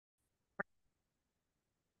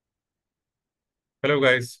Hello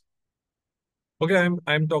guys. Okay,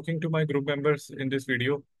 I'm talking to my group members in this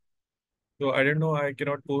video. So I don't know, I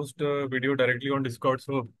cannot post the video directly on Discord,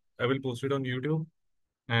 so I will post it on YouTube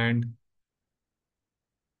and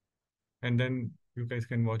then you guys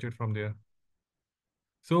can watch it from there.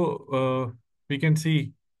 So we can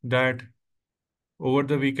see that over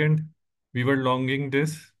the weekend we were longing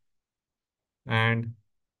this and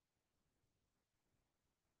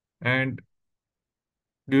and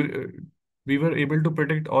du- we were able to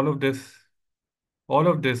predict all of this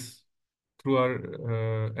through our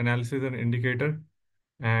analysis and indicator.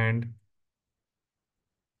 And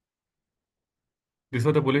this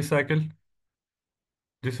was the bullish cycle.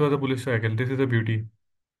 This was the bullish cycle. This is the beauty.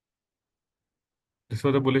 This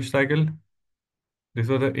was the bullish cycle. This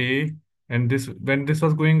was the A, and this when this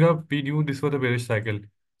was going up, we knew this was the bearish cycle.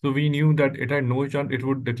 So we knew that it had no chance it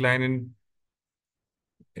would decline in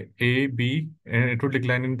A, B, and it would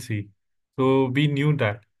decline in C. So we knew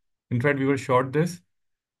that. In fact, we were short this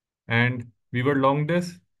and we were long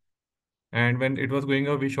this, and when it was going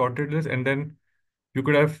up, we shorted this, and then you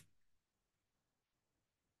could have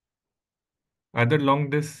either long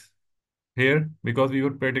this here because we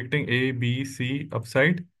were predicting A, B, C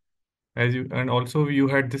upside as you, and also you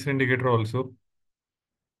had this indicator also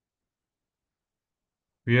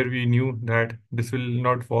where we knew that this will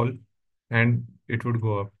not fall and it would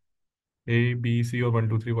go up. A, B, C, or 1,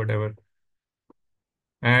 2, 3, whatever.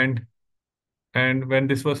 And when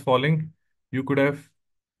this was falling, you could have,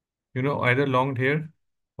 either longed here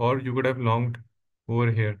or you could have longed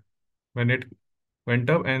over here when it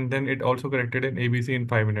went up, and then it also corrected in ABC in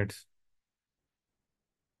 5 minutes.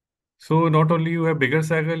 So not only you have bigger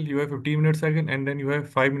cycle, you have 15-minute cycle, and then you have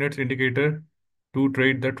 5 minutes indicator to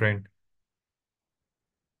trade the trend.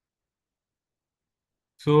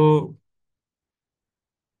 So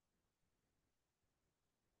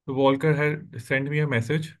Walker had sent me a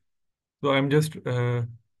message. So I'm just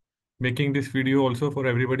making this video also for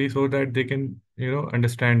everybody so that they can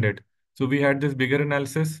understand it. So we had this bigger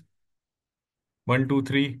analysis, 1, 2,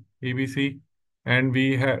 3 ABC, and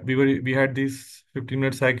we had this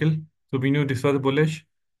 15-minute cycle. So we knew this was bullish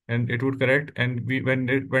and it would correct, and we when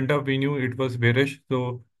it went up we knew it was bearish,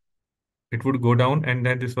 so it would go down, and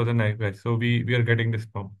then this was a knife edge. So we are getting this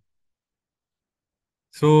from.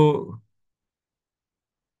 So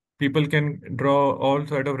people can draw all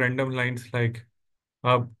sort of random lines like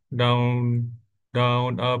up, down,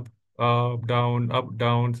 down, up,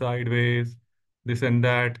 down, sideways, this and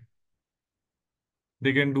that.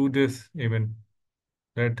 They can do this even,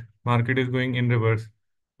 that market is going in reverse.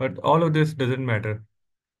 But all of this doesn't matter.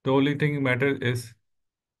 The only thing matters is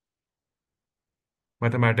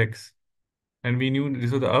mathematics. And we knew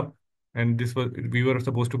this was the up, and this was we were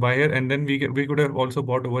supposed to buy here, and then we could have also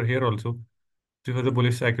bought over here also. This was the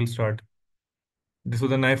bullish cycle start. This was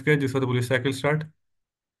the knife catch. This was the bullish cycle start,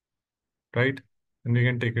 right? And we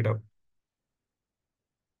can take it up.